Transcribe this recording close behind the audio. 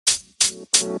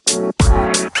Hi,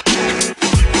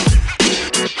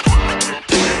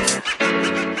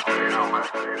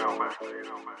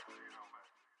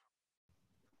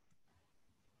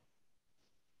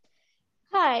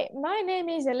 my name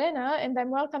is Elena, and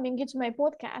I'm welcoming you to my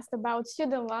podcast about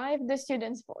student life, the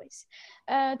student's voice.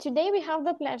 Today, we have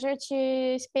the pleasure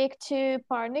to speak to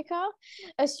Parnika,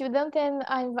 a student in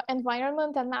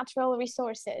environment and natural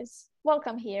resources.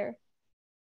 Welcome here.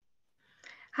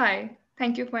 Hi,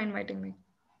 thank you for inviting me.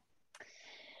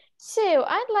 So,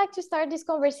 I'd like to start this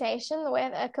conversation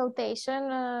with a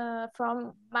quotation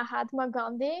from Mahatma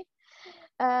Gandhi.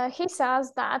 He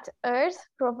says that Earth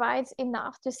provides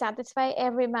enough to satisfy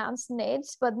every man's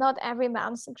needs, but not every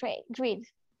man's greed.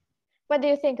 What do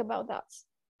you think about that?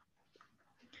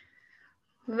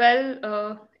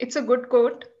 Well, it's a good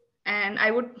quote, and I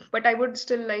would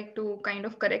still like to kind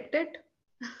of correct it.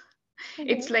 Mhm.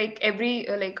 It's like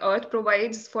like Earth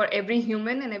provides for every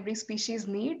human and every species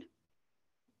need.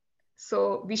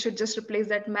 So we should just replace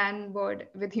that man word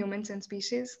with humans and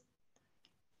species.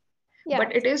 But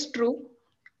Yes, it is true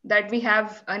that we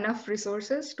have enough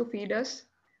resources to feed us,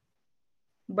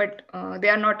 but they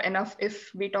are not enough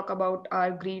if we talk about our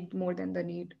greed more than the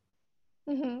need.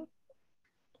 hmm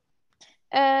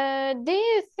do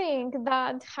you think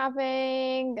that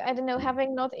having, I don't know,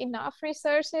 having not enough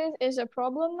resources is a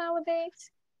problem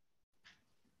nowadays?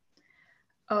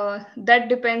 That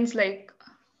depends, like,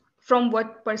 from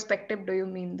what perspective do you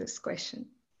mean this question?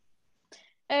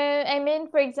 I mean,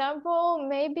 for example,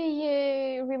 maybe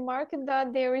you remarked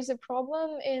that there is a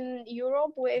problem in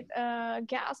Europe with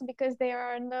gas because there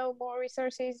are no more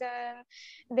resources, and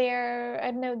there,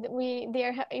 I don't know,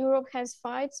 Europe has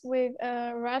fights with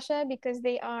Russia because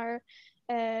they are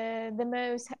the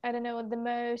most, I don't know, the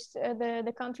most,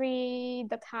 the country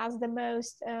that has the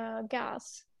most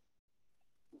gas.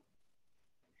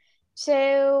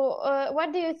 So,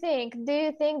 what do you think? Do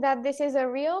you think that this is a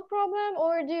real problem,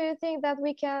 or do you think that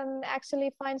we can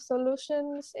actually find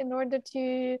solutions in order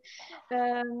to,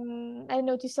 I don't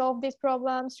know, to solve these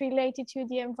problems related to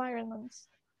the environment?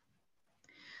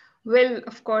 Well,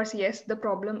 of course, yes, the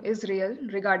problem is real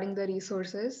regarding the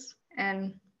resources,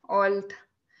 and all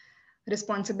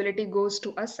responsibility goes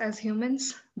to us as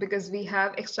humans because we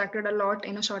have extracted a lot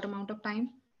in a short amount of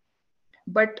time.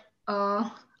 But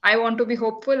I want to be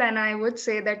hopeful, and I would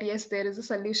say that yes, there is a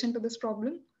solution to this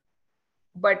problem,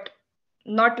 but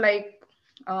not like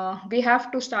we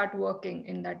have to start working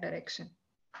in that direction.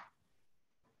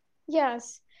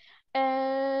 Yes.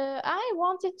 I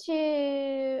wanted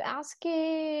to ask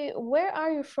you, where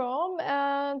are you from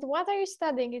and what are you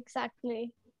studying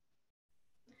exactly?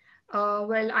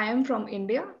 Well, I am from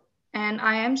India, and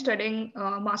I am studying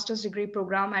a master's degree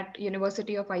program at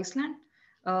University of Iceland.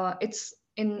 It's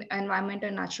in environment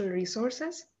and natural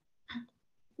resources.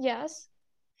 Yes.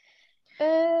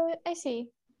 I see.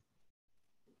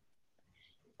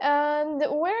 And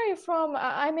where are you from?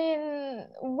 I mean,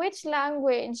 which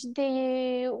language do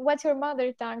you, what's your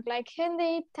mother tongue? Like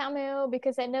Hindi, Tamil,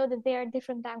 because I know that there are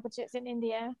different languages in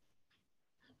India.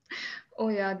 Oh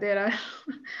yeah, there are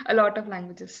a lot of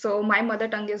languages. So my mother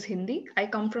tongue is Hindi. I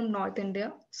come from North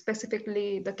India,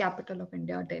 specifically the capital of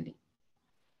India, Delhi.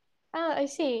 Ah, I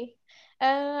see.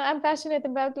 I'm passionate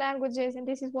about languages, and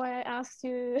this is why I asked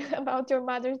you about your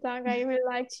mother tongue. I really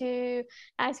like to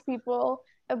ask people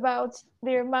about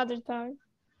their mother tongue.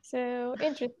 So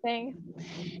interesting.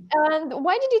 And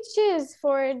why did you choose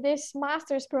for this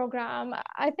master's program?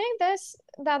 I think this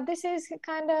is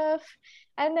kind of,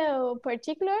 I don't know,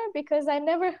 particular because I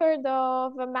never heard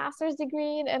of a master's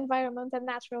degree in environment and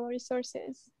natural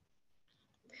resources.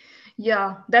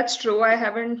 Yeah, that's true.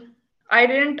 I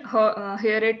didn't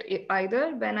hear it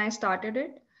either when I started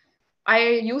it. I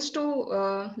used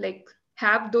to like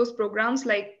have those programs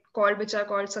which are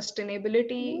called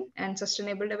sustainability Mhm, and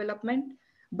sustainable development,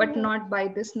 but mhm. not by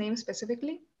this name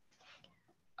specifically.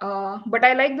 But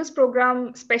I like this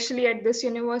program, especially at this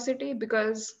university,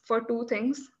 because for two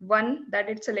things. One, that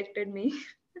it selected me,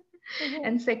 Mhm.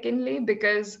 and secondly,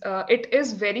 because it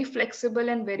is very flexible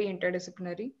and very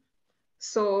interdisciplinary.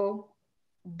 So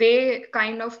they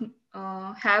kind of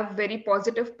have very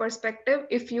positive perspective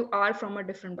if you are from a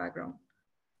different background.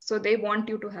 So they want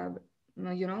you to have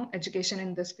education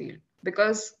in this field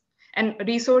because and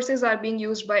resources are being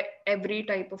used by every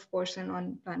type of person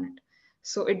on planet.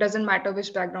 So it doesn't matter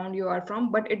which background you are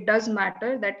from, but it does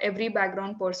matter that every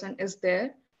background person is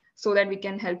there so that we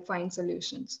can help find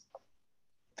solutions.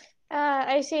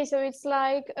 I see. So it's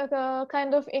like a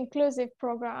kind of inclusive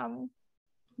program.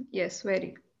 Yes,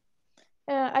 very.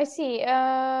 I see.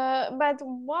 But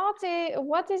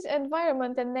what is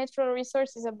environment and natural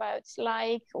resources about?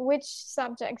 Like, which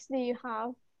subjects do you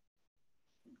have?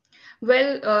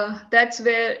 Well, that's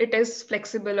where it is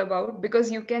flexible about,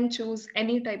 because you can choose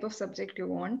any type of subject you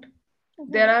want.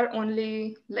 There Mm-hmm. are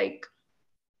only, like,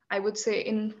 I would say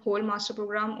in whole master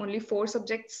program, only four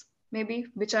subjects maybe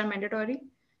which are mandatory,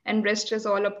 and rest is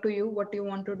all up to you what you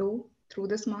want to do through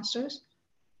this masters.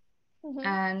 Mm-hmm.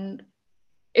 And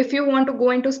if you want to go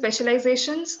into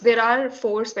specializations, there are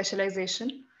four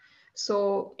specialization.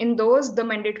 So in those, the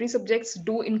mandatory subjects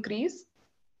do increase,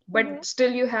 Mm-hmm. but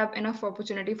still you have enough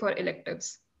opportunity for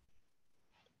electives.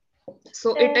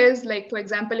 So it Uh, is like, for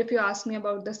example, if you ask me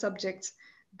about the subjects,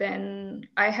 then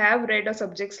I have read a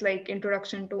subjects like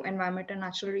Introduction to Environment and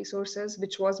Natural Resources,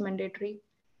 which was mandatory.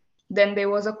 Then there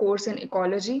was a course in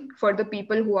ecology for the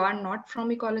people who are not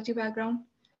from ecology background.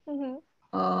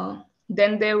 mm-hmm.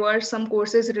 Then there were some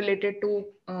courses related to,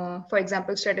 for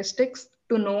example, statistics,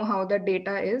 to know how the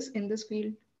data is in this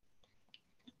field.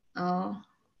 Uh,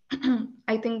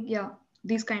 I think, yeah,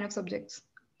 these kind of subjects.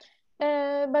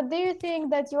 But do you think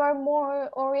that you are more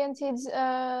oriented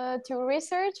to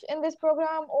research in this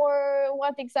program, or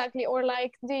what exactly? Or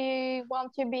like, do you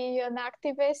want to be an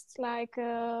activist, like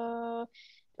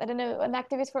I don't know, an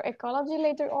activist for ecology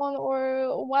later on,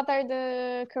 or what are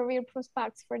the career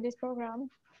prospects for this program?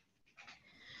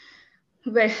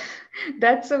 Well,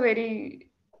 that's a very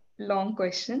long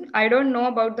question. I don't know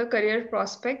about the career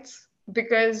prospects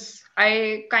because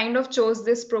I kind of chose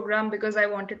this program because I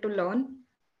wanted to learn.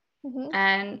 Mm-hmm.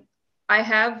 And I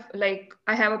have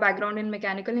a background in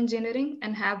mechanical engineering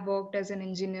and have worked as an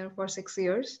engineer for 6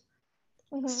 years.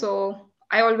 Mm-hmm. So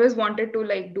I always wanted to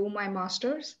like do my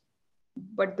masters,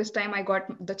 but this time I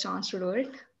got the chance to do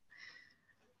it.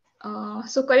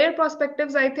 So career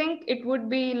perspectives, I think it would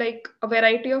be like a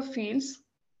variety of fields.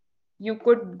 You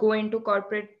could go into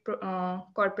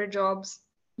corporate jobs.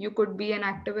 You could be an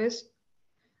activist.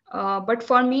 But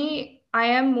for me,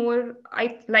 I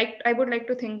would like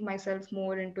to think myself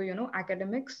more into,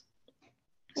 academics.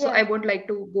 So I Yeah. would like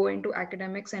to go into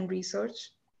academics and research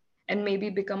and maybe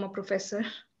become a professor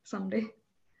someday.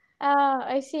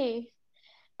 I see.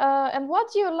 And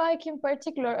what do you like in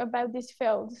particular about this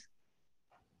field?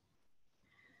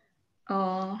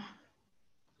 Uh,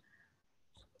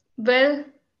 well,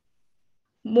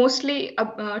 mostly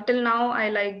till now, I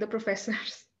like the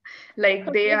professors. Like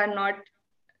Okay. they are not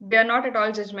at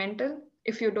all judgmental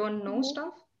if you don't know Mm-hmm.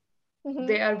 stuff. Mm-hmm.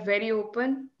 They are very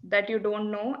open that you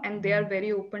don't know, and they are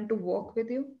very open to work with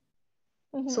you.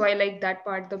 So Mm-hmm. I like that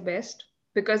part the best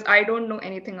because I don't know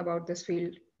anything about this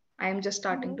field. I am just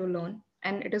starting Mm-hmm. to learn,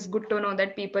 and it is good to know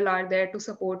that people are there to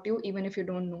support you even if you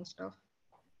don't know stuff.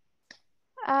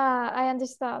 Ah, I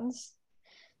understand.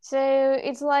 So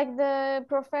it's like the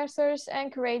professors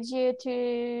encourage you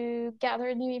to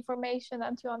gather new information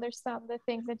and to understand the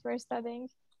things that you're studying.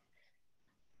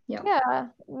 Yeah. Yeah,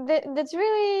 that's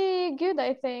really good,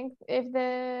 I think, if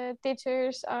the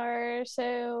teachers are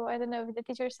so, I don't know, if the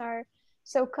teachers are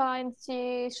so kind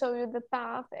to show you the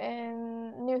path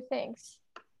and new things.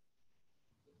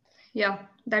 Yeah,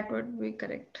 that would be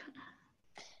correct.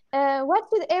 What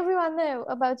should everyone know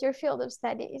about your field of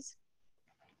studies?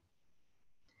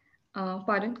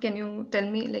 Pardon, can you tell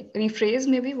me, like, rephrase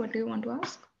maybe what do you want to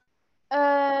ask?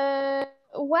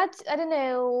 What I don't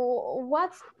know.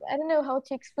 What I don't know how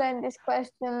to explain this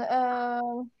question.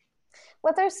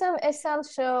 What are some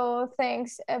essential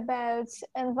things about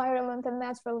environment and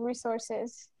natural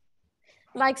resources?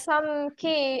 Like some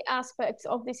key aspects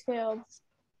of this field.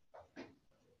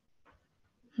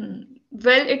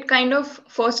 Well, it kind of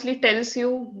firstly tells you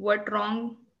what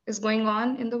wrong is going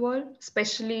on in the world,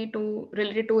 especially to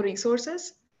related to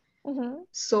resources. Mm-hmm.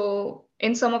 So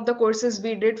in some of the courses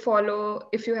we did follow,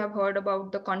 if you have heard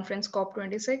about the conference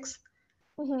COP26,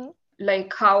 Mm-hmm.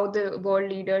 like how the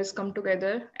world leaders come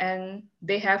together and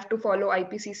they have to follow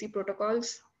IPCC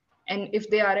protocols. And if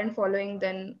they aren't following,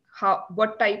 then how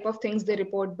what type of things they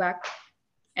report back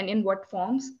and in what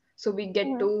forms. So we get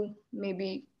Mm-hmm. to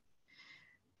maybe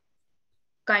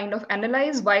kind of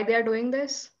analyze why they are doing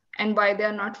this and why they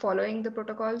are not following the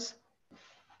protocols.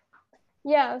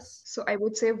 Yes. So I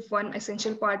would say one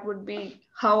essential part would be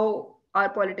how our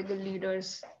political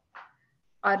leaders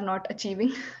are not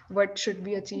achieving what should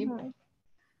be achieved. Mm-hmm.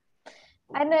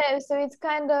 I know, so it's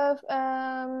kind of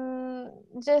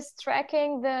just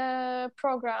tracking the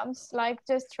programs, like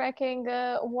just tracking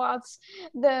what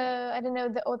the, I don't know,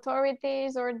 the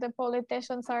authorities or the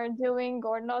politicians are doing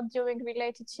or not doing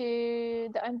related to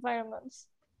the environment.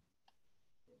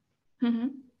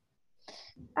 Mhm.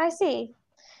 I see.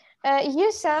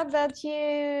 You said that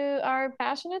you are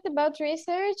passionate about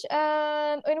research.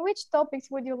 In which topics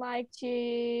would you like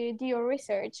to do your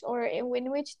research, or in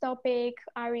which topic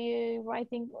are you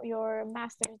writing your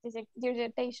master's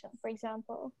dissertation, for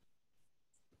example?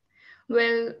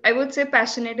 Well, I would say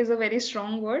passionate is a very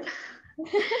strong word.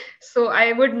 So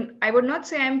I would not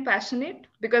say I'm passionate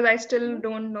because I still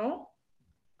don't know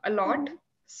a lot. Mhm,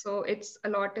 So it's a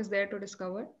lot is there to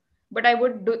discover. But I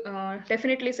would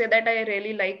definitely say that I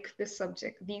really like these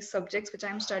subjects which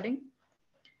I'm studying.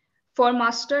 For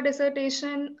master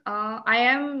dissertation, I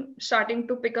am starting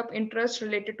to pick up interest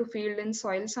related to field in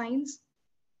soil science.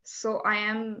 So I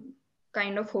am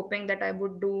kind of hoping that I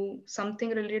would do something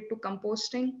related to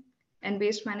composting and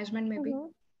waste management maybe.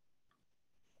 mhm.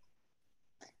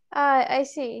 I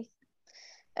see.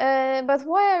 But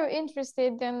why are you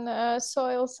interested in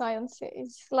soil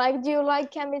sciences? Like, do you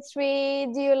like chemistry?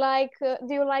 Do you like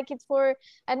it for,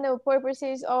 I don't know,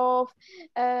 purposes of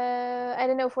I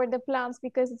don't know, for the plants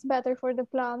because it's better for the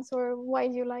plants, or why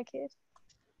do you like it?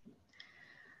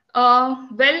 Well,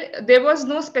 there was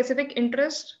no specific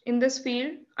interest in this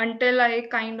field until I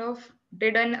kind of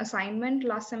did an assignment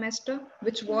last semester,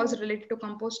 which Mm-hmm. was related to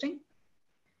composting.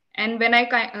 And when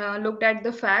I looked at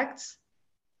the facts,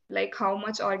 like how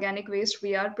much organic waste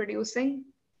we are producing,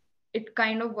 it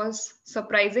kind of was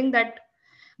surprising that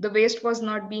the waste was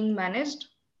not being managed.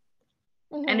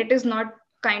 And Mm-hmm. it is not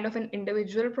kind of an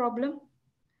individual problem,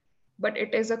 but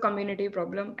it is a community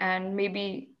problem and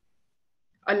maybe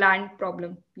a land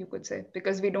problem, you could say,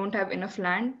 because we don't have enough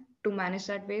land to manage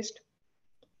that waste,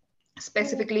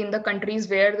 specifically in the countries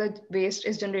where the waste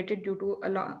is generated due to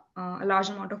a large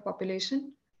amount of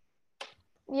population.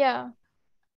 Yeah.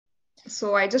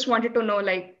 So I just wanted to know,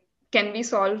 like, can we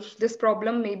solve this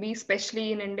problem, maybe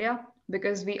especially in India,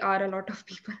 because we are a lot of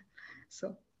people.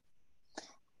 So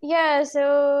Yeah,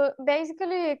 so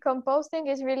basically composting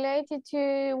is related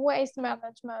to waste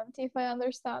management, if I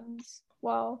understand.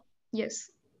 Wow.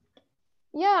 yes.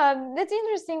 Yeah, that's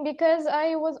interesting because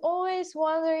I was always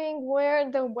wondering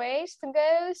where the waste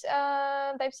goes.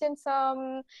 And I've seen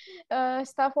some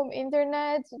stuff on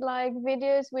internet, like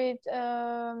videos with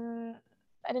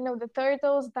I don't know, the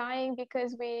turtles dying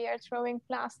because we are throwing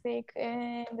plastic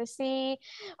in the sea,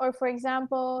 or for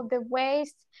example, the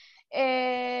waste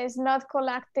is not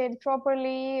collected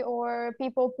properly, or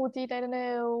people put it, I don't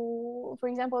know, for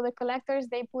example, the collectors,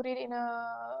 they put it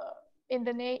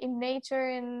in nature,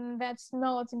 and that's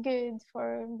not good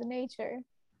for the nature.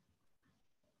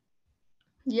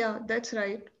 Yeah, that's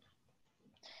right.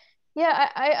 Yeah,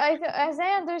 as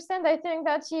I understand, I think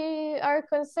that you are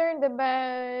concerned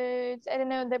about, I don't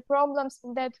know, the problems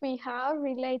that we have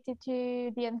related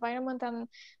to the environment and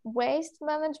waste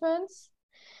management.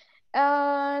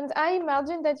 And I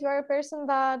imagine that you are a person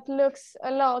that looks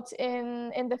a lot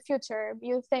in the future.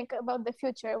 You think about the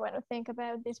future when you think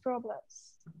about these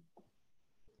problems.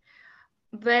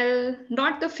 Well,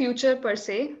 not the future per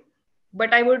se,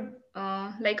 but I would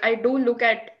like I do look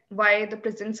at why the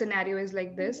present scenario is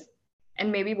like this,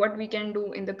 and maybe what we can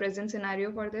do in the present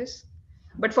scenario for this.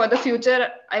 But for the future,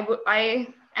 I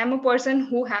am a person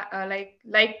who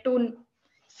like to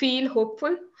feel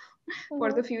hopeful for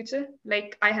Mm-hmm. the future.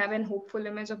 Like I have an hopeful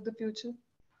image of the future.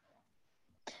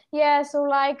 Yeah, so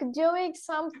like doing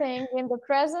something in the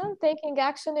present, taking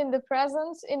action in the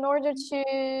present in order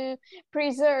to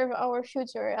preserve our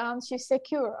future and to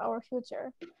secure our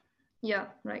future. Yeah,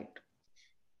 right.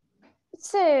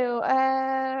 So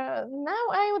now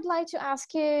I would like to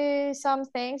ask you some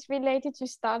things related to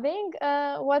studying.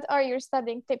 What are your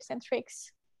studying tips and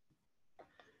tricks?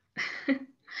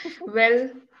 Well,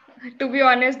 to be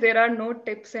honest, there are no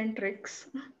tips and tricks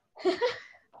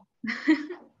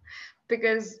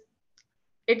because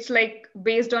it's like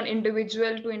based on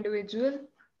individual to individual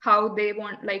how they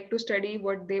want like to study,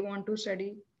 what they want to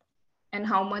study, and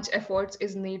how much efforts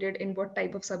is needed in what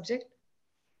type of subject.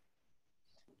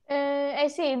 I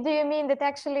see. Do you mean that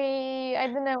actually, I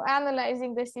don't know,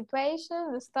 analyzing the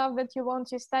situation, the stuff that you want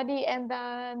to study, and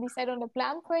then decide on a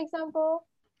plan, for example?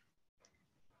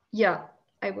 Yeah,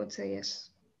 I would say yes.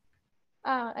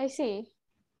 Ah, I see.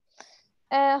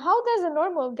 How does a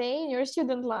normal day in your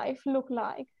student life look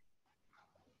like?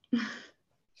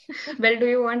 Well, do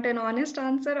you want an honest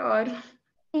answer or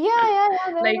Yeah,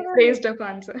 no, like no, no, phrased up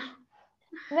answer?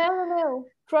 no, no, no.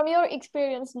 From your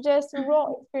experience, just raw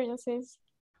experiences.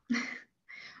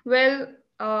 Well,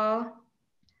 I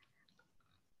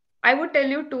would tell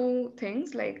you two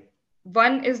things. Like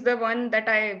one is the one that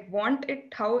I want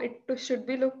it how it should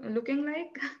be looking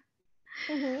like.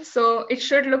 Mm-hmm, So it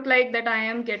should look like that I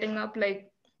am getting up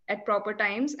like at proper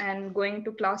times and going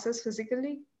to classes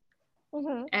physically.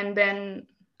 mm-hmm, And then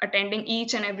attending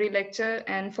each and every lecture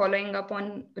and following up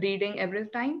on reading every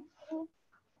time. Mhm.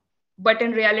 But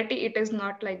in reality, it is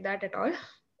not like that at all.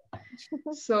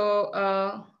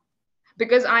 So,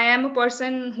 because I am a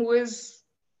person who is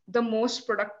the most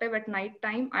productive at night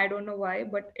time, I don't know why,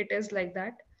 but it is like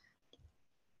that.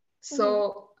 Mhm.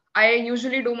 So, I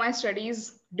usually do my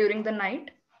studies during the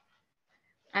night.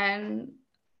 And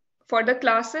for the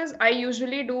classes, I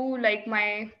usually do like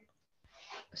my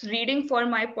reading for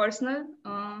my personal,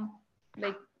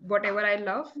 like whatever I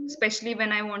love, especially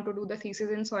when I want to do the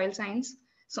thesis in soil science.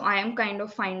 So I am kind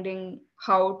of finding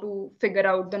how to figure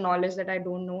out the knowledge that I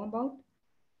don't know about.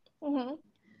 Mhm.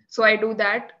 So I do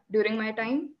that during my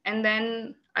time, and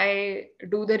then I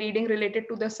do the reading related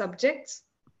to the subjects,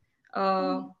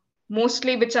 uh, Mhm.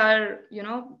 mostly which are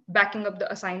backing up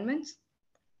the assignments.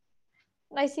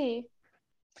 I see.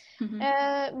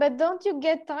 Mhm. But don't you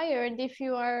get tired if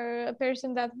you are a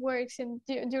person that works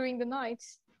during the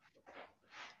nights?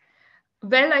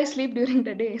 Well, I sleep during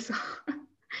the day, so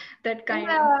that kind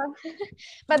of. Yeah,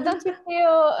 but don't you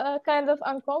feel kind of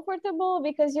uncomfortable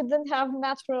because you don't have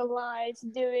natural light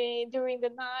during the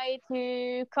night?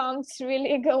 You can't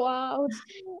really go out.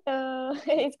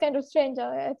 It's kind of strange,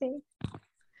 I think.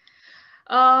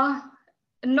 Uh,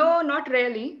 no, not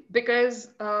really, because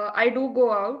I do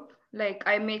go out. Like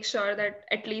I make sure that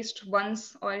at least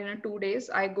once or in a 2 days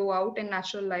I go out in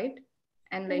natural light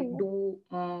and like Mhm. do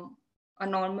a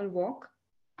normal walk.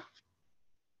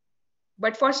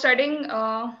 But for studying,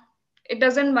 it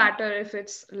doesn't matter if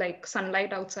it's like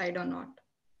sunlight outside or not.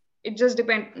 It just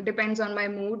depends on my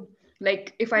mood,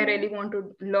 like if I Mhm. really want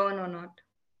to learn or not.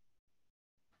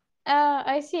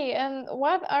 I see. And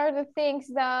what are the things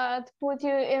that put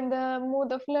you in the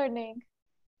mood of learning?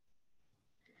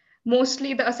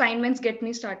 Mostly the assignments get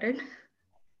me started.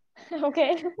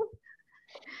 Okay.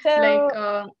 Like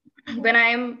So, when mhm. I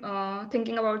am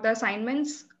thinking about the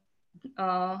assignments,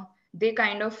 they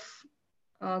kind of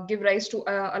give rise to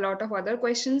a lot of other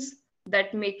questions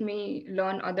that make me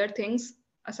learn other things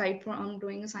aside from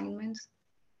doing assignments.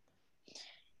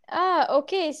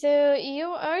 Okay. So you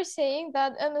are saying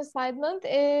that an assignment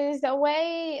is a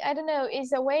way, I don't know,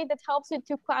 is a way that helps you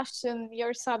to question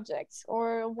your subjects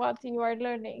or what you are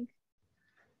learning.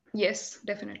 Yes,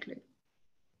 definitely.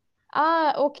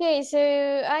 Okay. So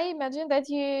I imagine that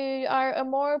you are a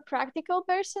more practical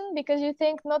person because you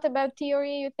think not about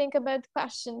theory, you think about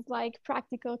questions, like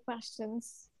practical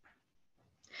questions.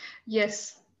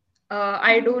 Yes,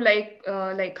 I do like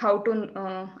how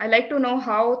to. I like to know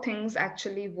how things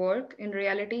actually work in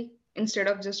reality instead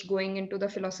of just going into the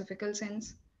philosophical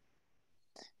sense.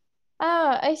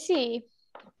 I see.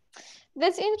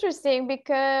 That's interesting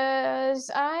because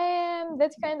I am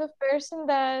that kind of person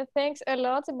that thinks a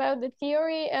lot about the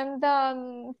theory and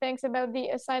then thinks about the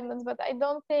assignments, but I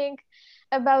don't think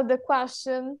about the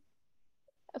question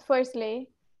firstly.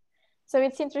 So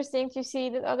it's interesting to see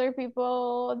that other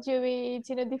people do it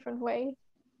in a different way.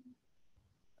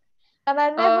 And I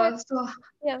never, So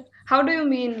yeah. how do you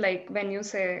mean like when you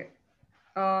say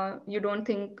you don't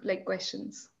think like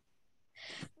questions?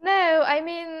 No, I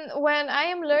mean, when I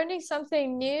am learning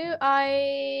something new,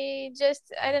 I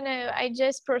don't know, I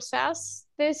just process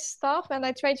this stuff and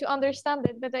I try to understand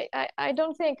it, but I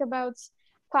don't think about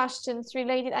questions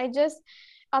related. I just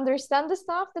understand the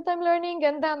stuff that I'm learning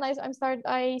and then I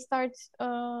start,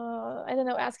 I don't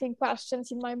know, asking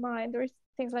questions in my mind or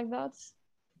things like that.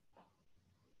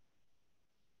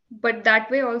 But that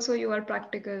way also you are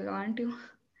practical, aren't you?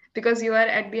 Because you are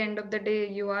at the end of the day,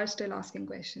 you are still asking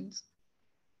questions.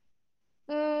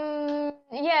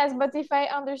 Yes, but if I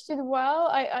understood well,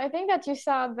 I think that you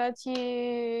said that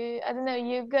I don't know,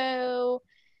 you go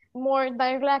more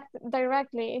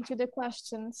directly into the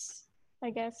questions,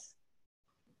 I guess.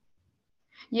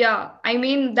 Yeah, I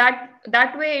mean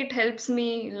that way it helps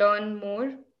me learn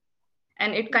more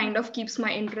and it kind of keeps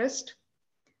my interest.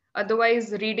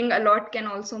 Otherwise, reading a lot can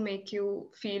also make you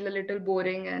feel a little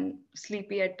boring and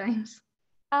sleepy at times.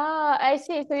 I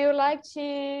see. So you like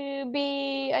to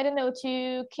be, I don't know,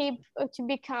 to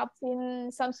be kept in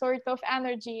some sort of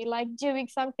energy, like doing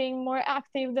something more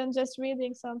active than just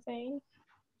reading something.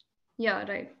 Yeah,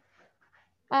 right.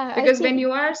 I Because see. when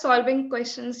you are solving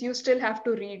questions, you still have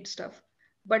to read stuff.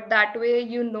 But that way,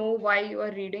 you know why you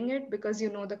are reading it because you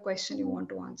know the question you Mhm. want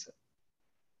to answer.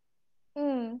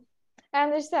 I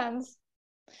understand.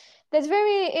 That's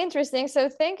very interesting. So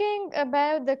thinking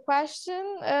about the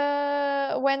question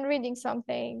when reading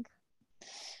something,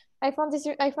 I find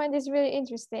this really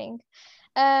interesting.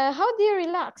 How do you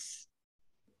relax?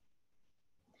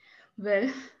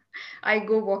 Well, I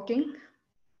go walking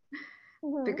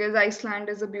Mhm. because Iceland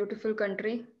is a beautiful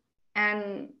country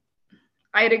and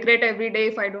I regret every day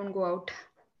if I don't go out.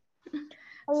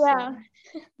 Yeah. So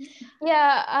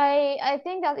Yeah, I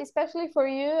think that especially for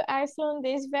you, Iceland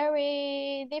is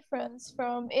very different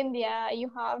from India. You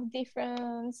have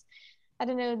different, I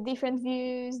don't know, different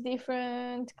views,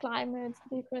 different climates,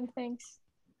 different things.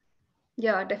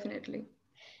 yeah, definitely.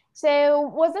 So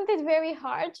wasn't it very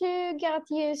hard to get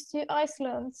used to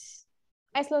Iceland?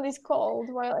 Iceland is cold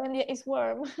while India is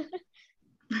warm.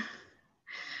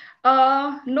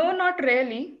 No, not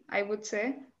really, I would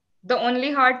say. The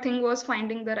only hard thing was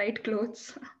finding the right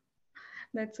clothes.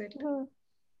 That's it. Mhm.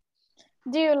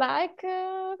 Do you like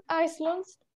Iceland?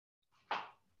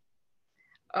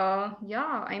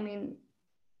 Yeah, I mean,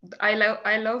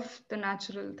 I love the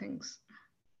natural things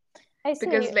I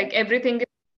because see. like everything is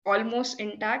almost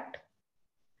intact.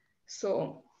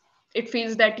 So it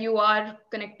feels that you are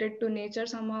connected to nature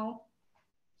somehow.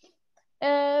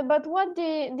 But what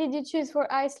did you choose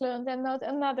for Iceland and not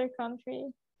another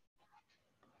country?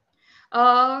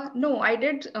 No, I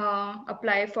did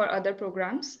apply for other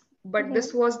programs, but Hmm.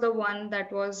 this was the one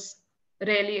that was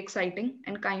really exciting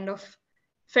and kind of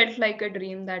felt like a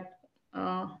dream that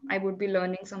I would be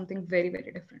learning something very,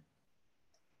 very different.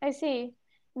 I see.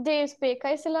 Do you speak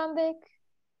Icelandic?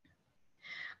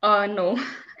 No,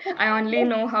 I only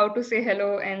know how to say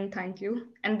hello and thank you,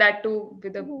 and that too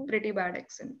with a Mhm. pretty bad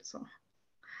accent. So,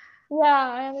 Yeah,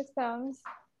 I understand.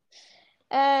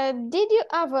 Did you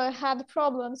ever had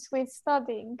problems with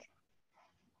studying?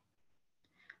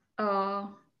 uh,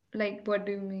 like, what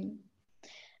do you mean?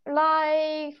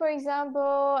 Like, for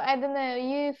example, I don't know,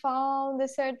 you found a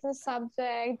certain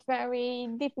subject very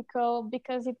difficult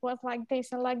because it was like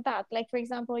this and like that. Like, for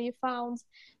example, you found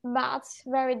maths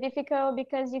very difficult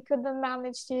because you couldn't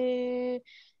manage to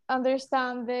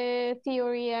understand the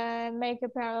theory and make a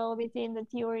parallel between the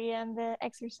theory and the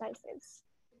exercises.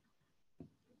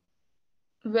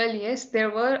 Well, yes, there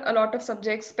were a lot of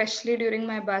subjects, especially during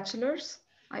my bachelor's,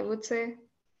 I would say.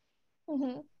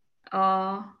 Mm-hmm.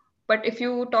 Uh, but if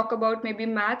you talk about maybe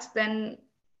maths, then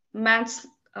maths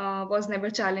was never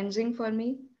challenging for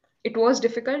me. It was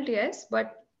difficult, yes,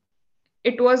 but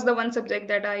it was the one subject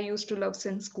that I used to love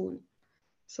since school.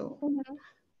 So, Mm-hmm.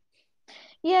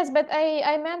 Yes, but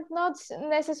I meant not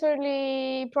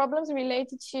necessarily problems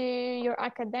related to your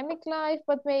academic life,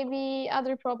 but maybe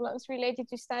other problems related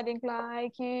to studying,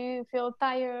 like you feel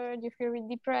tired, you feel really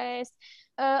depressed.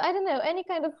 I don't know, any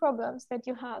kind of problems that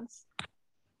you had.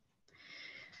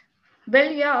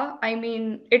 well, yeah, I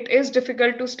mean, it is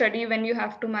difficult to study when you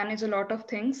have to manage a lot of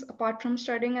things apart from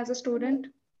studying as a Mhm. student.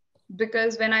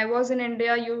 Because when I was in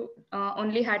India, you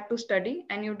only had to study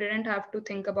and you didn't have to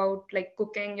think about like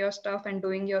cooking your stuff and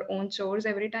doing your own chores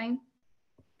every time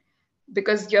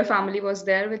because your family was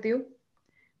there with you.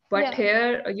 But Yeah,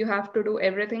 here you have to do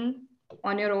everything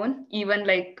on your own, even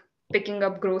like picking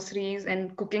up groceries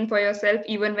and cooking for yourself,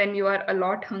 even when you are a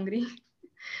lot hungry.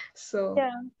 So yeah.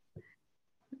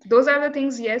 those are the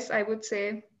things, yes, I would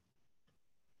say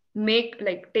make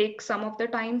like take some of the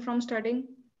time from studying.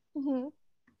 Hmm.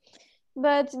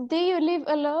 But do you live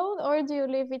alone or do you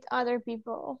live with other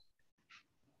people?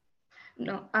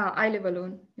 No, I live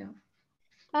alone, yeah.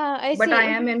 Ah, I But I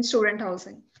see. am in student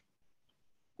housing.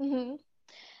 Hmm.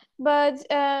 But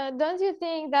don't you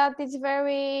think that it's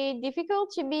very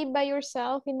difficult to be by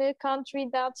yourself in a country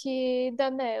that you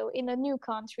don't know, in a new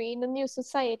country, in a new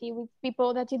society with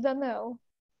people that you don't know?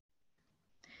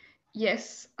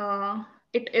 Yes,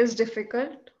 it is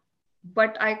difficult,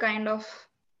 but I kind of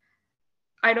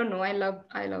I don't know. I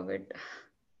love it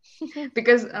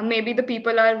because maybe the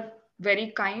people are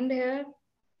very kind here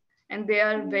and they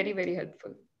are very Mhm. very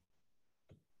helpful.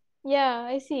 Yeah,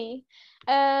 I see.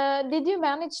 Did you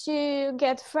manage to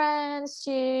get friends,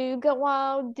 to go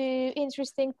out, do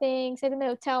interesting things? I don't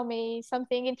know, tell me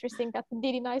something interesting that you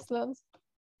did in Iceland.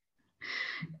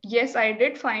 Yes, I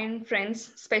did find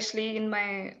friends, especially in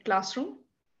my classroom,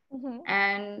 Mm-hmm.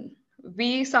 and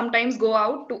we sometimes go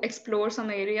out to explore some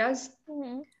areas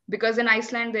Mm-hmm. because in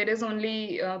Iceland there is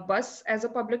only bus as a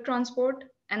public transport,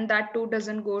 and that too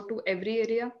doesn't go to every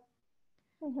area.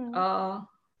 Mm-hmm. Uh,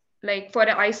 like for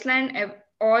Iceland,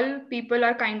 all people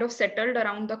are kind of settled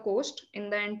around the coast in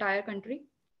the entire country.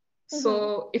 Mm-hmm.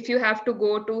 So if you have to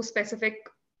go to specific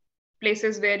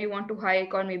places where you want to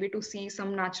hike or maybe to see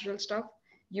some natural stuff,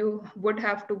 you would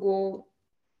have to go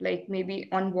like maybe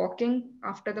on walking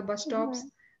after the bus stops, Mm-hmm.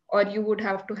 or you would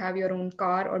have to have your own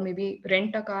car or maybe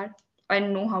rent a car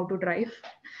and know how to drive.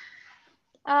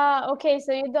 Okay,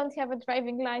 so you don't have a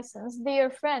driving license. Do your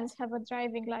friends have a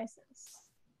driving license?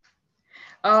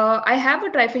 I have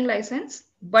a driving license,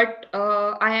 but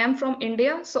I am from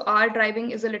India, so our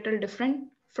driving is a little different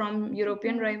from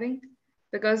European Mm-hmm. driving.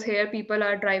 because here people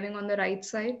are driving on the right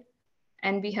side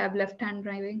and we have left hand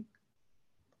driving.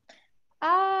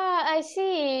 Ah, I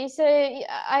see. So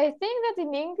I think that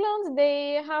in England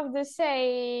they have the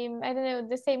same, I don't know,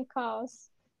 the same cars.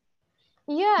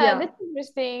 Yeah, Yeah, that's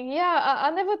interesting. Yeah,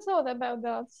 I never thought about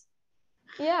that.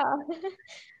 Yeah.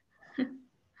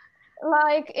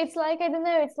 Like it's like I don't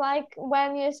know, it's like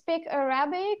when you speak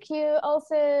Arabic, you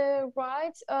also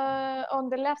write on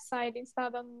the left side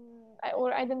instead on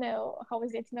or I don't know how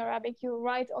is it in Arabic. You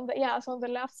write on the yeah, so on the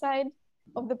left side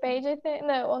of the page, I think.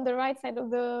 No, on the right side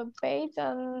of the page,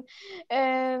 and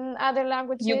other you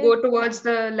languages. go towards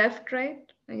the left,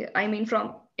 right? Yeah, I mean,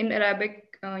 from in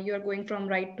Arabic, you are going from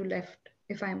right to left,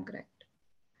 if I am correct.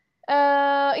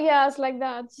 Yeah, it's like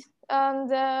that.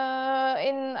 And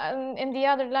in the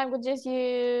other languages,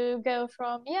 you go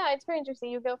from yeah, it's very interesting.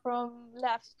 You go from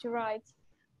left to right.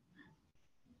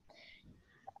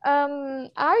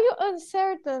 Are you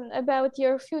uncertain about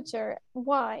your future?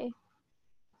 Why?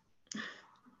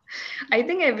 I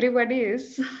think everybody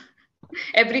is.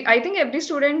 I think every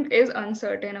student is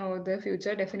uncertain about their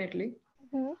future, definitely,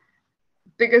 Mm-hmm.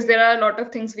 because there are a lot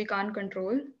of things we can't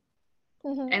control,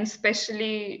 Mm-hmm. and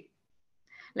especially,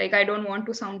 like, I don't want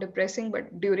to sound depressing,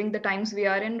 but during the times we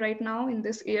are in right now, in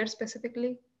this year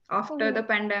specifically, after Mm-hmm. the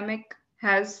pandemic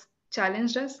has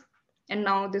challenged us, and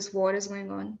now this war is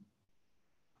going on.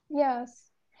 Yes.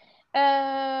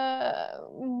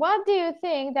 What do you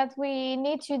think that we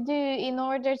need to do in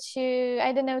order to,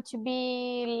 I don't know, to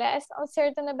be less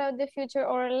uncertain about the future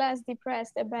or less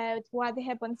depressed about what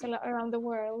happens around the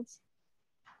world?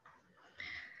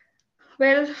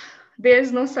 Well,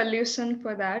 there's no solution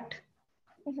for that.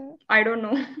 Mm-hmm. I don't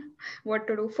know what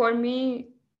to do. For me,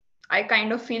 I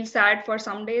kind of feel sad for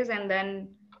some days, and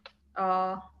then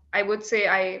uh, I would say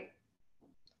I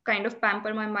kind of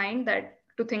pamper my mind that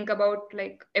to think about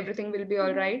like everything will be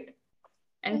all Mm-hmm. right,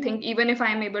 and Mm-hmm. think even if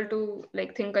I am able to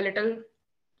like think a little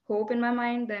hope in my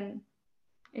mind, then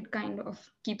it kind of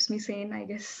keeps me sane, I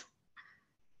guess.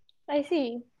 I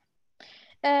see.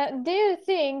 Do you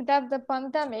think that the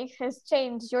pandemic has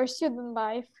changed your student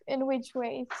life? In which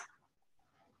ways?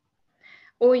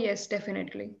 Oh yes,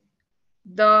 definitely.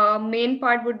 The main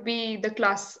part would be the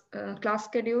class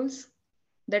schedules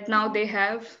that now they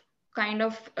have kind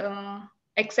of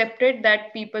accepted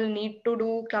that people need to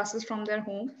do classes from their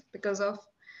home because of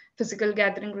physical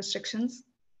gathering restrictions.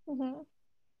 Mm-hmm.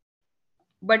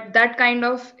 But that kind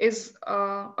of is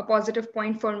a positive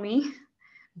point for me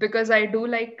because I do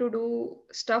like to do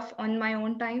stuff on my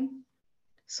own time.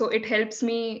 So it helps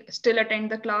me still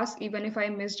attend the class even if I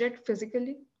missed it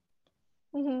physically.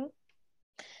 Mm-hmm.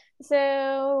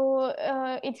 So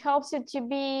it helps you to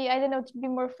be, I don't know, to be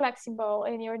more flexible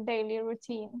in your daily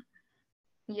routine.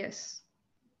 Yes.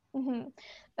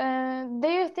 Mm-hmm. Do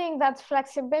you think that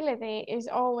flexibility is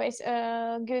always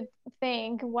a good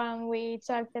thing when we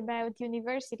talked about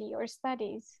university or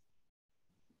studies?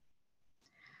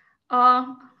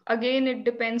 Uh, Again, it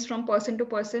depends from person to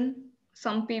person.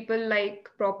 Some people like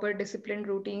proper disciplined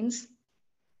routines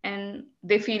and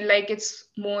they feel like it's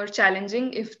more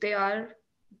challenging if they are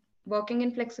working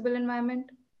in flexible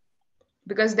environment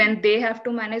because then they have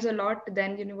to manage a lot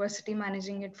than university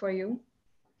managing it for you.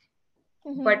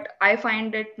 Mm-hmm. But I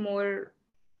find it more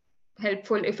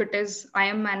helpful if it is I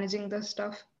am managing the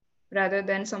stuff rather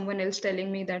than someone else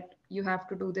telling me that you have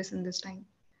to do this in this time.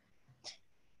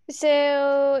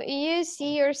 So you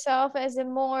see yourself as a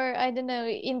more, I don't know,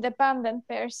 independent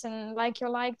person, like you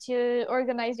like to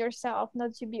organize yourself,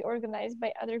 not to be organized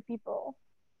by other people.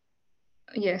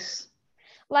 Yes,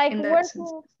 Like in that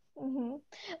sense. working, hmm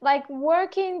like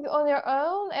working on your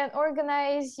own and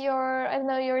organize your, I don't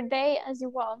know, your day as you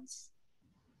want.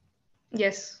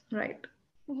 Yes, right.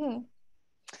 Hmm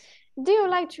Do you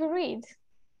like to read?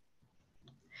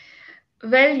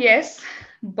 Well, yes,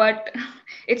 but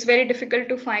it's very difficult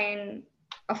to find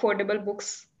affordable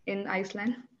books in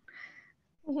Iceland.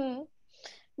 Hmm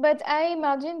But I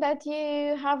imagine that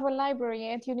you have a library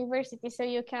at university, so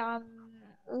you can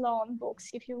loan books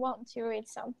if you want to read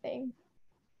something.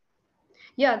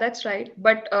 Yeah, that's right.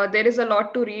 But there is a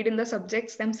lot to read in the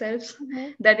subjects themselves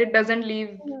Hmm that it doesn't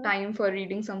leave hmm time for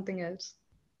reading something else.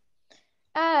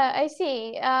 Ah, I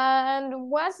see. And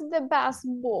what's the best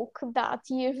book that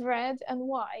you've read and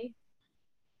why?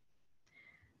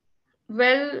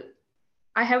 Well,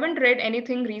 I haven't read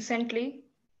anything recently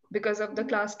because of the Hmm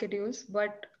class schedules,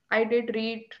 but I did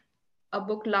read a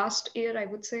book last year, I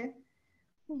would say.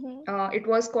 hmm It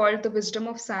was called The Wisdom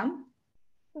of Sam.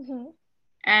 hmm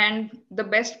And the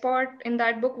best part in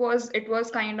that book was it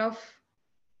was kind of,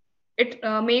 it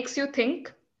makes you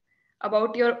think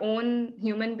about your own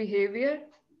human behavior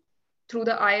through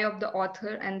the eye of the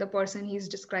author and the person he's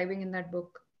describing in that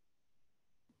book.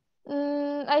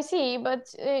 I see,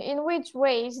 but in which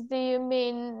ways do you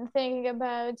mean thinking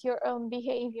about your own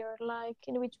behavior? Like,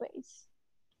 in which ways?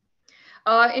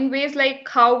 In ways like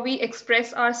how we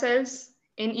express ourselves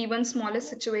in even smallest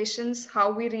situations,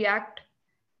 how we react,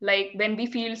 like when we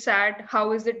feel sad,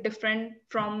 how is it different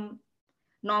from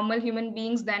normal human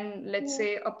beings than, let's Mm-hmm.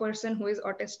 say, a person who is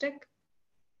autistic?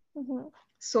 Mm-hmm.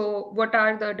 So, what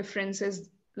are the differences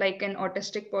like an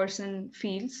autistic person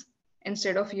feels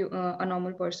instead of a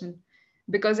normal person?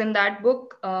 Because in that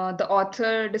book, the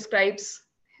author describes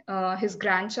his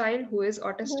grandchild who is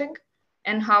autistic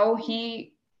and how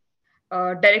he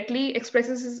directly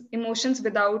expresses his emotions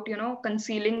without,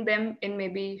 concealing them in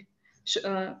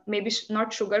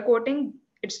not sugarcoating.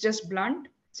 It's just blunt.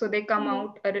 So they come Mm-hmm.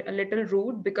 out a little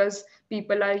rude because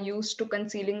people are used to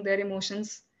concealing their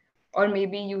emotions, or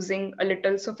maybe using a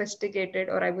little sophisticated,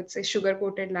 or I would say sugar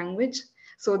coated language,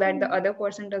 so that the Mm-hmm. other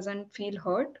person doesn't feel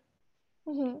hurt.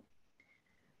 Mm-hmm.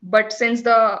 But since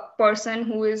the person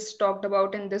who is talked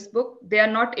about in this book, they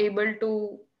are not able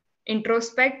to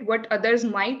introspect what others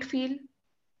might feel,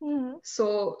 Mm-hmm.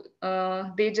 so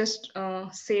they just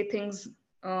say things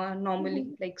normally,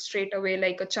 Mm-hmm. like straight away,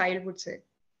 like a child would say.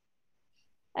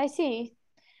 I see.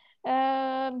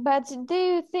 But do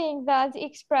you think that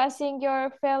expressing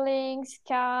your feelings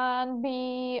can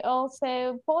be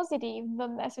also positive,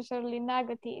 not necessarily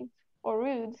negative or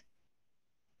rude?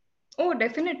 Oh,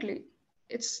 definitely.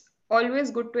 It's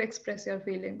always good to express your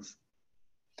feelings.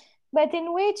 But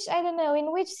in which, I don't know,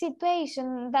 in which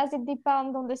situation does it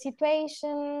depend on the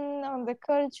situation, on the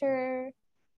culture?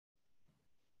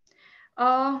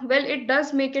 Well, it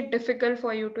does make it difficult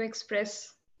for you to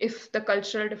express if the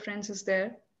cultural difference is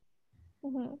there.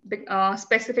 Mm-hmm.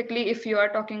 Specifically, if you are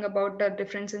talking about the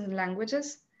difference in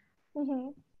languages, Mm-hmm.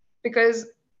 because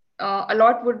a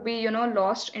lot would be,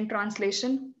 lost in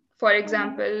translation. For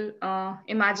Mm-hmm. example,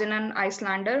 imagine an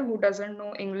Icelander who doesn't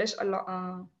know English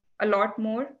a lot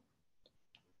more.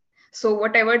 So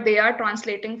whatever they are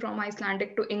translating from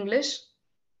Icelandic to English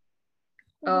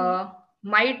Mm-hmm. uh,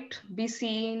 might be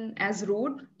seen as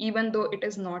rude, even though it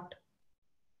is not,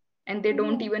 and they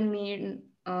don't Mm-hmm. even mean,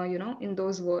 in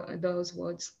those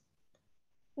words.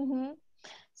 Mm-hmm.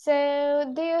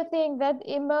 So, do you think that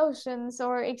emotions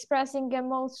or expressing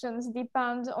emotions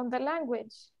depend on the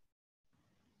language?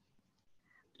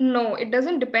 No, it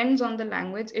doesn't depends on the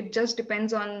language. It just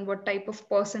depends on what type of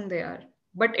person they are.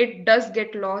 But it does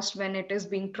get lost when it is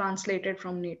being translated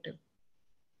from native.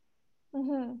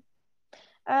 Mm-hmm.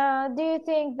 Do you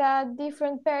think that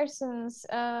different persons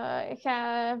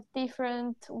have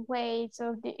different ways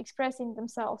of expressing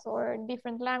themselves, or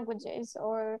different languages,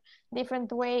 or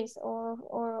different ways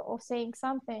of saying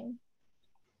something?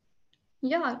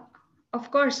 Yeah, of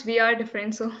course, we are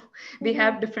different, so we Mm-hmm.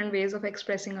 have different ways of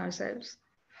expressing ourselves.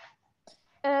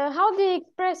 How do you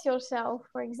express yourself,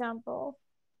 for example?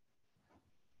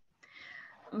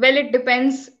 Well, it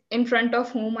depends in front of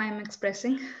whom I am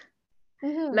expressing.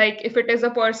 Mm-hmm. Like if it is a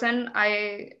person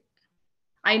I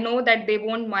know that they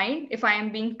won't mind if I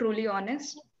am being truly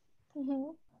honest,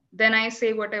 Mm-hmm. then I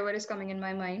say whatever is coming in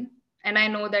my mind, and I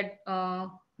know that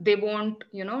they won't,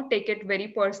 take it very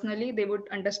personally. They would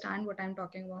understand what I'm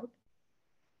talking about.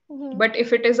 Mm-hmm. But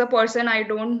if it is a person I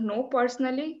don't know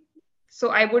personally, so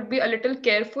I would be a little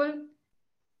careful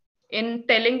in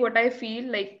telling what I feel,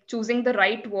 like choosing the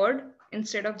right word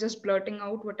instead of just blurting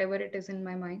out whatever it is in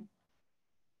my mind.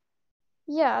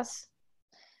 Yes.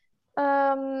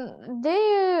 Do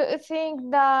you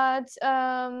think that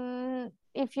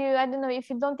if you, I don't know, if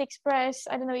you don't express,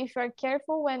 I don't know, if you're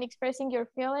careful when expressing your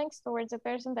feelings towards a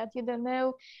person that you don't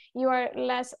know, you are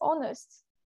less honest?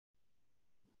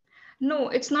 No,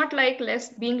 it's not like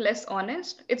being less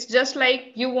honest. It's just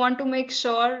like you want to make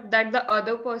sure that the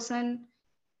other person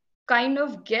kind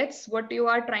of gets what you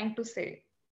are trying to say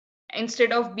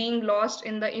instead of being lost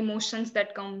in the emotions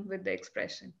that come with the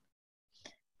expression.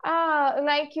 Ah,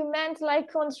 like you meant like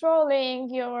controlling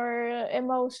your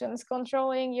emotions,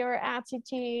 controlling your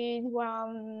attitude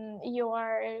when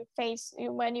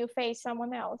you face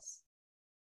someone else.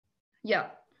 Yeah.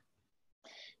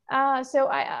 So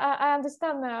I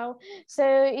understand now.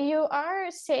 So you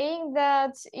are saying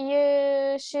that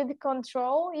you should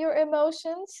control your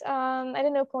emotions. I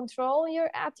don't know, control your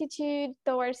attitude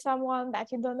towards someone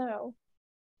that you don't know.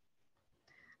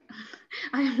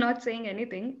 I am not saying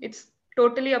anything. It's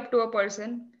totally up to a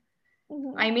person.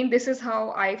 Mm-hmm. I mean, this is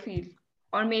how I feel.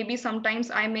 Or maybe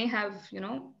sometimes I may have,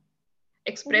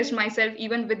 expressed Mm-hmm. myself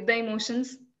even with the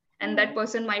emotions, and that Mm-hmm.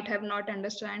 person might have not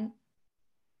understand,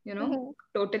 Mm-hmm.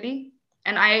 totally.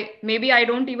 And I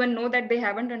don't even know that they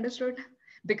haven't understood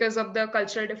because of the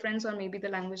cultural difference or maybe the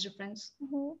language difference.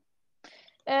 Mhm.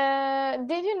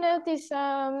 Did you notice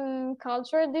some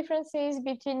cultural differences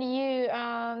between you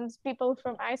and people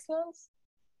from Iceland?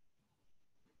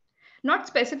 Not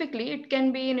specifically, it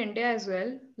can be in India as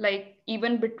well, like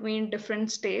even between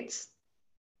different states.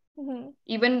 Mhm.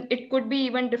 Even it could be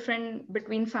even different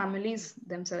between families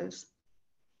themselves,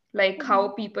 like how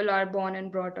Mhm. people are born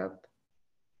and brought up.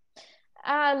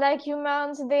 Like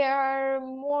humans, there are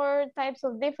more types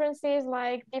of differences,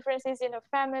 like differences in a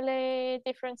family,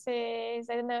 differences,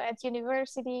 I don't know, at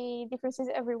university, differences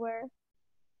everywhere.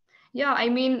 Yeah, I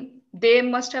mean, they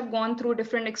must have gone through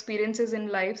different experiences in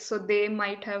life, so they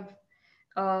might have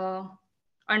uh,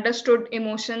 understood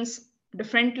emotions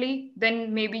differently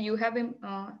than maybe you have,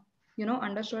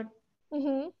 understood.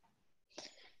 Mm-hmm.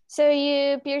 So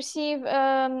you perceive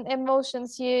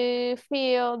emotions, you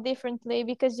feel differently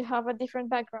because you have a different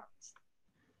background.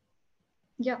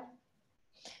 Yeah.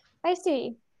 I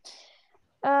see.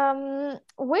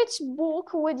 Which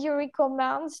book would you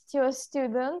recommend to a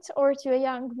student or to a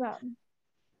young man?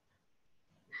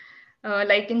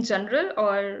 Like in general,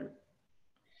 or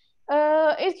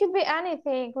It could be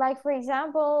anything. Like, for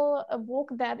example, a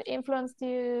book that influenced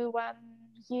you when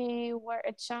you were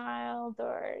a child,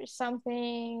 or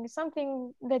something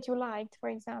that you liked, for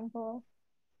example.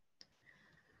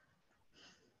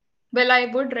 well, I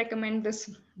would recommend this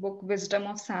book, Wisdom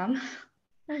of Sam,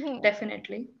 Mm-hmm.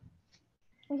 definitely.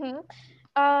 Mm-hmm.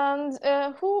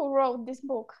 And who wrote this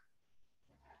book?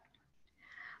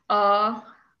 Uh,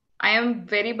 I am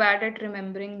very bad at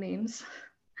remembering names,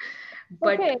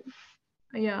 but Okay.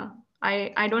 yeah,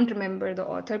 I don't remember the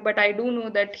author, but I do know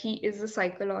that he is a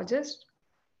psychologist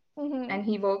Mm-hmm. and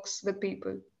he works with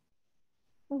people.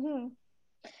 Mm-hmm.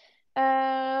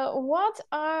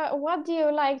 What do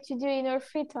you like to do in your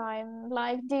free time?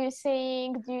 Like, do you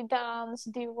sing? Do you dance?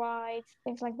 Do you write?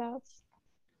 Things like that.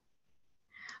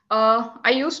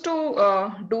 I used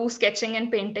to do sketching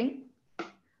and painting,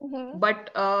 Mm-hmm. but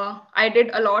I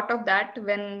did a lot of that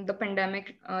when the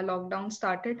pandemic lockdown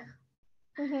started.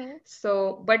 Mm-hmm.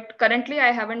 So, but currently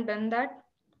I haven't done that.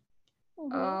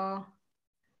 Mm-hmm. Uh,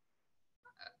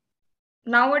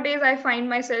 Nowadays, I find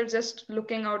myself just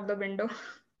looking out the window.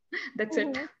 That's it.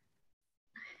 Mm-hmm.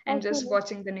 I And see. just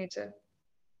watching the nature.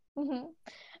 Mm-hmm.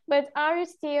 But are you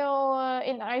still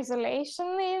in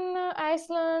isolation in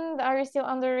Iceland? Are you still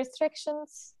under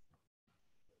restrictions?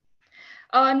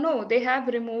 No, they have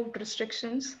removed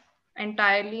restrictions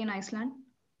entirely in Iceland,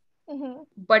 Mm-hmm.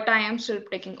 but I am still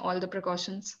taking all the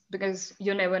precautions because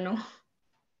you never know.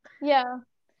 Yeah.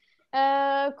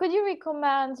 Could you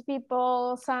recommend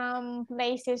people some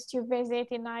places to visit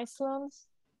in Iceland?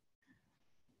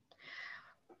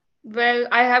 Well,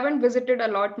 I haven't visited a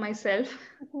lot myself,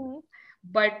 Mm-hmm.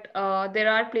 but there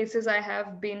are places I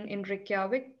have been in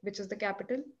Reykjavik, which is the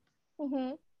capital.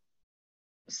 Mm-hmm.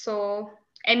 So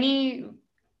any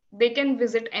they can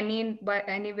visit by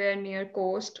anywhere near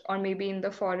coast or maybe in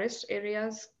the forest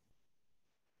areas.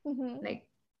 Mm-hmm. Like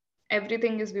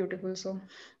everything is beautiful. So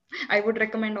I would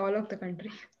recommend all of the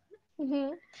country.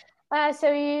 Mm-hmm. So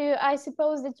I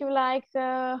suppose that you like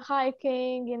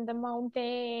hiking in the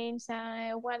mountains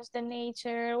and watch the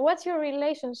nature. What's your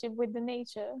relationship with the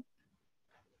nature?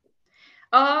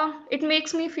 It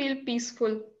makes me feel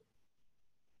peaceful.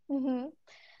 Mm-hmm.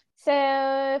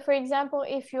 So, for example,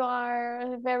 if you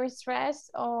are very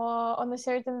stressed or on a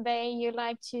certain day, you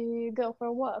like to go for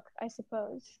a walk, I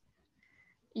suppose.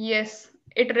 Yes,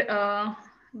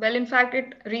 well, in fact,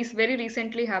 very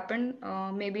recently happened,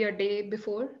 maybe a day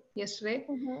before yesterday.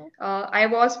 Mm-hmm. I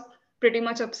was pretty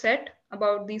much upset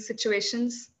about these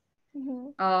situations, Mm-hmm.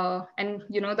 and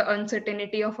the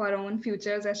uncertainty of our own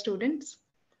futures as students.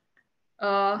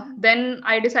 Mm-hmm. Then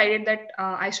I decided that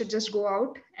I should just go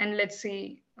out and let's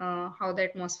see how the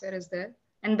atmosphere is there.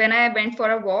 And when I went for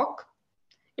a walk,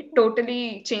 it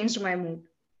totally changed my mood.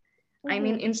 I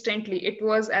mean, Mm-hmm. instantly. It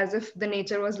was as if the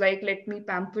nature was like, let me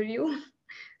pamper you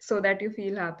so that you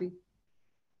feel happy.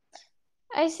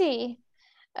 I see.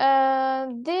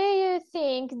 Do you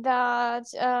think that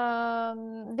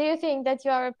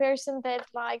you are a person that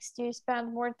likes to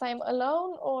spend more time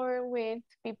alone or with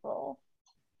people?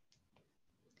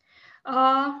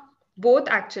 Uh, Both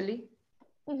actually.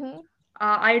 Mm-hmm.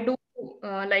 I do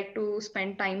like to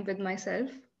spend time with myself,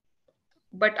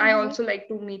 but I Mm-hmm. also like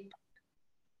to meet.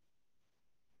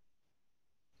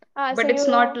 So But you.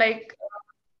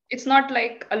 it's not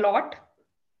like a lot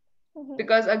Mm-hmm.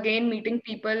 because again, meeting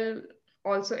people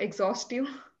also exhaust you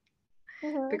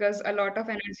Mm-hmm. because a lot of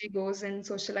energy goes in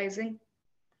socializing.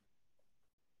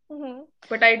 Mm-hmm.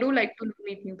 But I do like to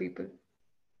meet new people.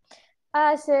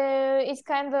 So it's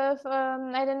kind of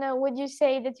I don't know. Would you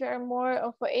say that you are more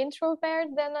of an introvert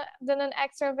than an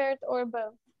extrovert, or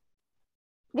both,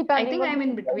 I depending think on the I'm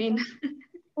in between. situation?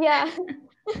 Yeah,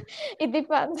 it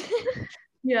depends.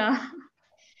 Yeah.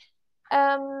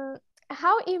 um,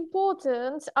 how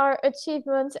important are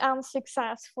achievements and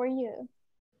success for you?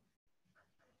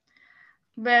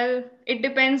 Well, it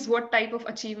depends what type of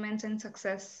achievements and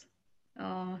success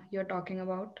you're talking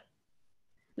about.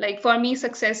 Like for me,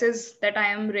 success is that I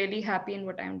am really happy in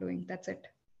what I'm doing. That's it.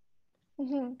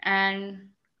 Mhm. And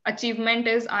achievement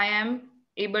is I am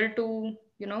able to,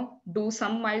 do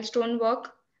some milestone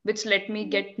work which let me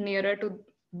Mhm. get nearer to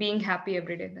being happy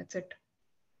every day. That's it.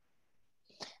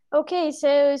 Okay,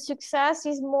 so success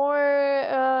is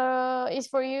more is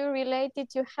for you related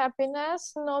to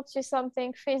happiness, not to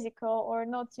something physical, or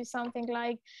not to something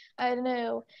like, I don't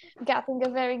know, getting a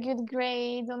very good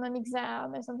grade on an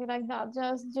exam or something like that.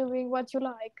 Just doing what you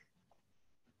like.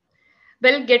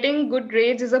 Well, getting good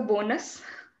grades is a bonus,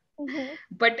 Mm-hmm.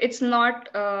 but it's not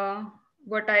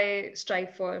what I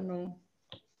strive for. No.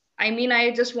 I mean,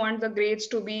 I just want the grades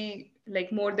to be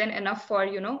like more than enough for,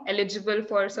 eligible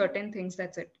for certain things.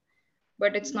 That's it.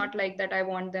 But it's not like that I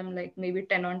want them like maybe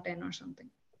 10 on 10 or something.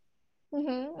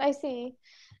 Mm-hmm. I see.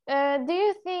 Do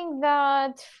you think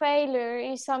that failure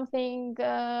is something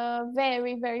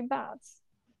very, very bad?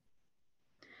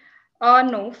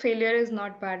 No, failure is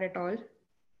not bad at all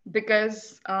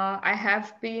because I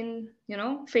have been,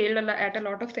 failed at a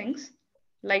lot of things.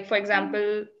 Like, for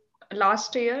example,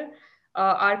 last year,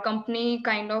 our company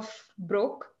kind of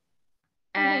broke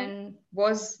Mm-hmm.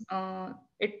 and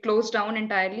it closed down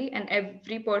entirely, and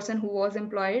every person who was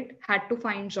employed had to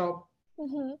find job.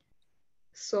 Mm-hmm.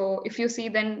 So if you see,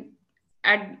 then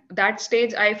at that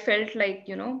stage, I felt like,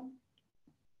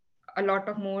 a lot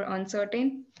of more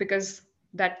uncertain because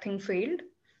that thing failed.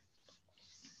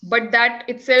 But that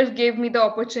itself gave me the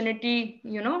opportunity,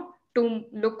 to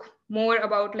look more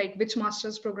about like which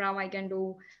master's program I can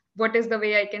do, what is the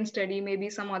way I can study, maybe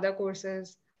some other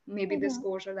courses, maybe this Mm-hmm.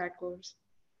 course or that course.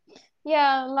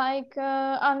 Yeah, like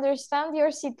understand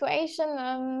your situation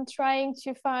and trying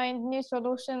to find new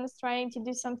solutions, trying to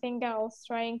do something else,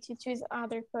 trying to choose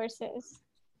other courses.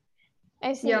 I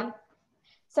Yeah. see.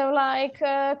 So, like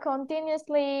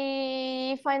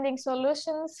continuously finding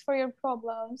solutions for your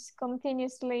problems,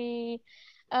 continuously,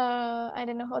 I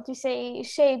don't know how to say,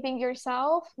 shaping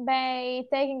yourself by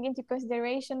taking into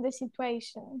consideration the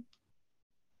situation.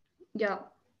 Yeah.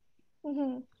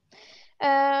 Mm-hmm.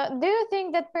 Do you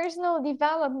think that personal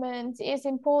development is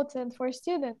important for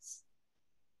students?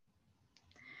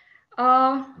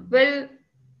 Well,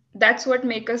 that's what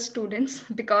make us students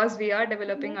because we are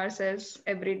developing ourselves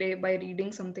every day by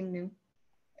reading something new.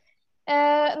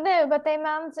 No, but I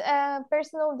meant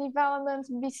personal development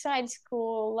besides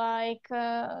school, like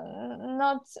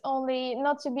not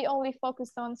to be only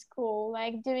focused on school,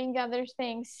 like doing other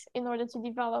things in order to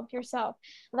develop yourself.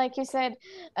 Like you said,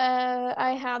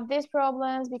 I had these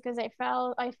problems because I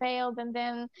failed, and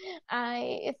then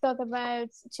I thought about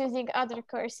choosing other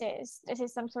courses. This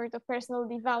is some sort of personal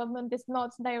development that's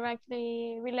not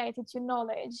directly related to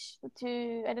knowledge,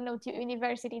 to I don't know, to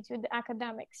university, to the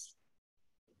academics.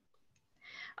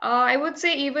 I would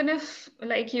say even if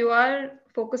like you are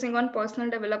focusing on personal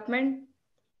development,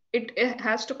 it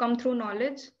has to come through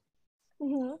knowledge,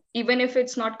 Mm-hmm. even if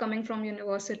it's not coming from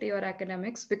university or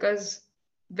academics, because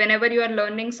whenever you are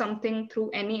learning something through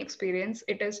any experience,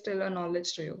 it is still a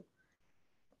knowledge to you.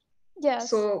 Yes.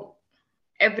 So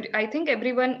I think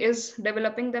everyone is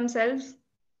developing themselves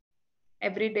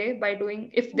every day by doing,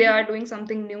 if they Mm-hmm. are doing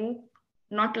something new,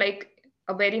 not like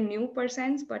a very new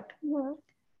person, but Mm-hmm.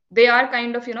 they are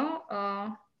kind of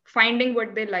finding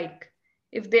what they like.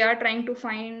 If they are trying to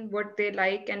find what they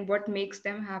like and what makes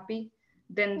them happy,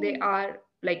 then they Mm-hmm. are,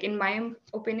 like in my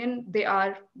opinion, they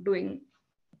are doing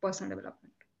personal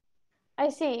development. I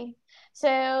see.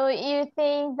 So you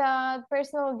think that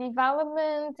personal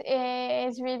development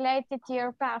is related to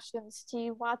your passions,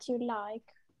 to what you like,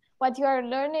 what you are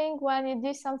learning when you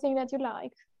do something that you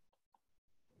like.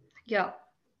 Yeah.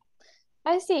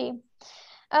 I see.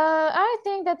 I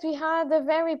think that we had a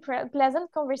very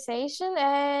pleasant conversation,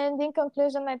 and in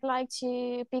conclusion, I'd like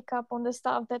to pick up on the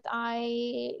stuff that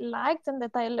I liked and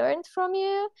that I learned from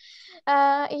you.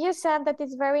 You said that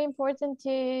it's very important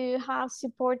to have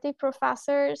supportive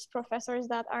professors, professors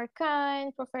that are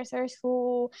kind, professors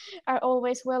who are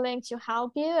always willing to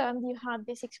help you, and you had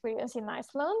this experience in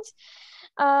Iceland.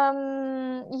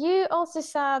 You also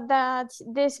said that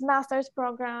this master's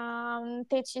program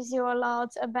teaches you a lot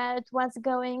about what's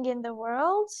going in the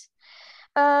world.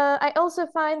 I also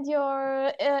find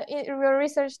your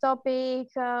research topic,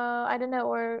 I don't know,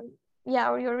 or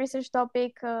yeah, or your research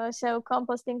topic, so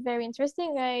composting, very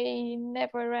interesting. I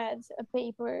never read a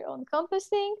paper on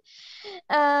composting,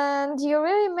 and you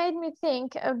really made me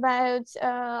think about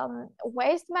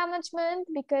waste management,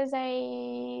 because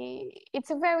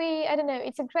it's a very, I don't know,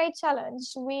 it's a great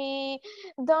challenge. We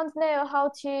don't know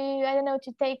how to, I don't know,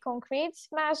 to take concrete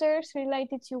measures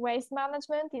related to waste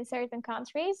management in certain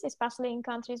countries, especially in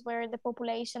countries where the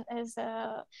population is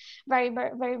very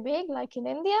big, like in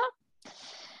India.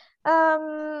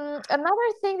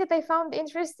 Another thing that I found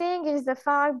interesting is the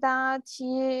fact that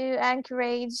you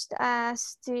encouraged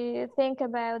us to think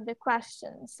about the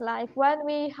questions. Like when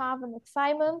we have an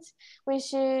assignment, we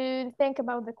should think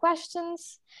about the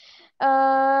questions.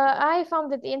 I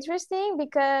found it interesting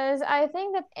because I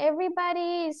think that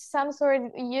everybody is some sort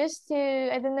used to,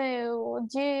 I don't know,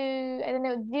 do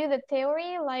the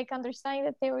theory, like understanding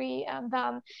the theory and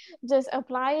then just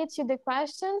apply it to the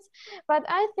questions. But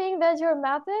I think that your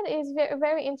method is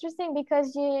very interesting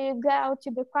because you go out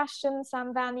to the questions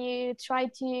and then you try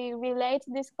to relate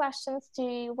these questions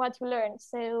to what you learned.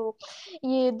 So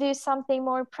you do something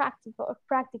more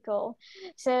practical.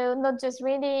 So not just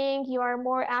reading, you are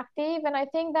more active. And I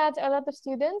think that a lot of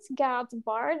students get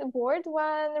bored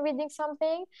when reading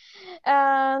something.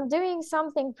 Doing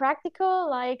something practical,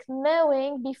 like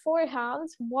knowing beforehand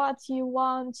what you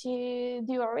want to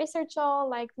do a research on,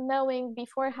 like knowing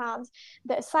beforehand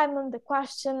the assignment, the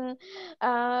question,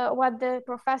 what the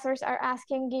professors are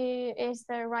asking you is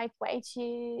the right way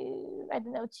to, I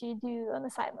don't know, to do an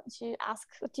assignment,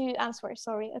 to answer,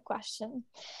 sorry, a question.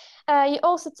 You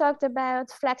also talked about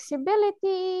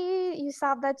flexibility. You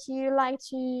said that you like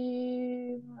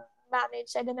to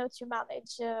manage, I don't know, to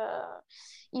manage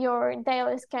your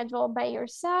daily schedule by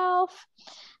yourself.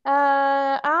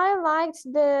 I liked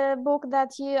the book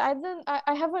that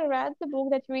I haven't read the book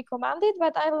that you recommended,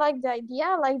 but I like the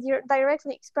idea, like you're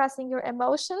directly expressing your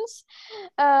emotions,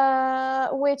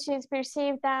 which is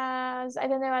perceived as, I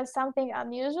don't know, as something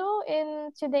unusual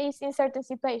in certain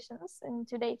situations in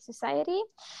today's society.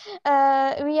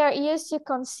 We are used to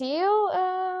conceal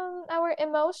our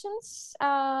emotions,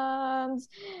 and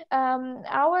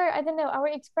our, I don't know, our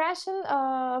expression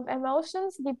of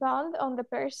emotions depend on the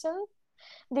person,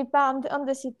 depend on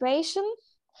the situation.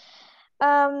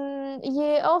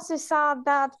 You also saw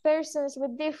that persons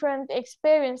with different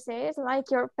experiences, like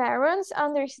your parents,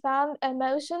 understand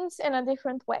emotions in a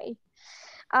different way.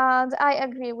 And I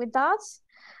agree with that.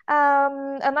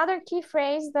 Another key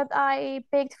phrase that I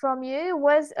picked from you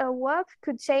was a walk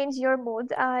could change your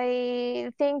mood.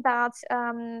 I think that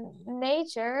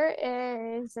nature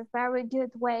is a very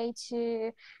good way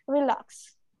to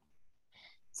relax.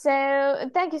 So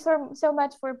thank you so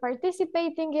much for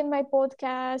participating in my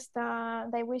podcast.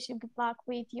 And I wish you good luck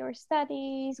with your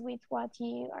studies, with what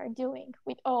you are doing,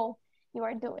 with all you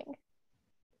are doing.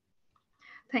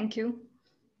 Thank you.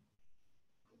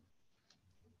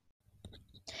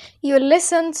 You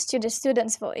listened to the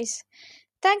student's voice.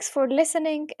 Thanks for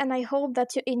listening, and I hope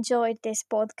that you enjoyed this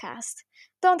podcast.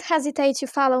 Don't hesitate to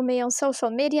follow me on social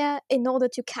media in order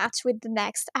to catch with the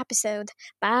next episode.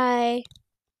 Bye.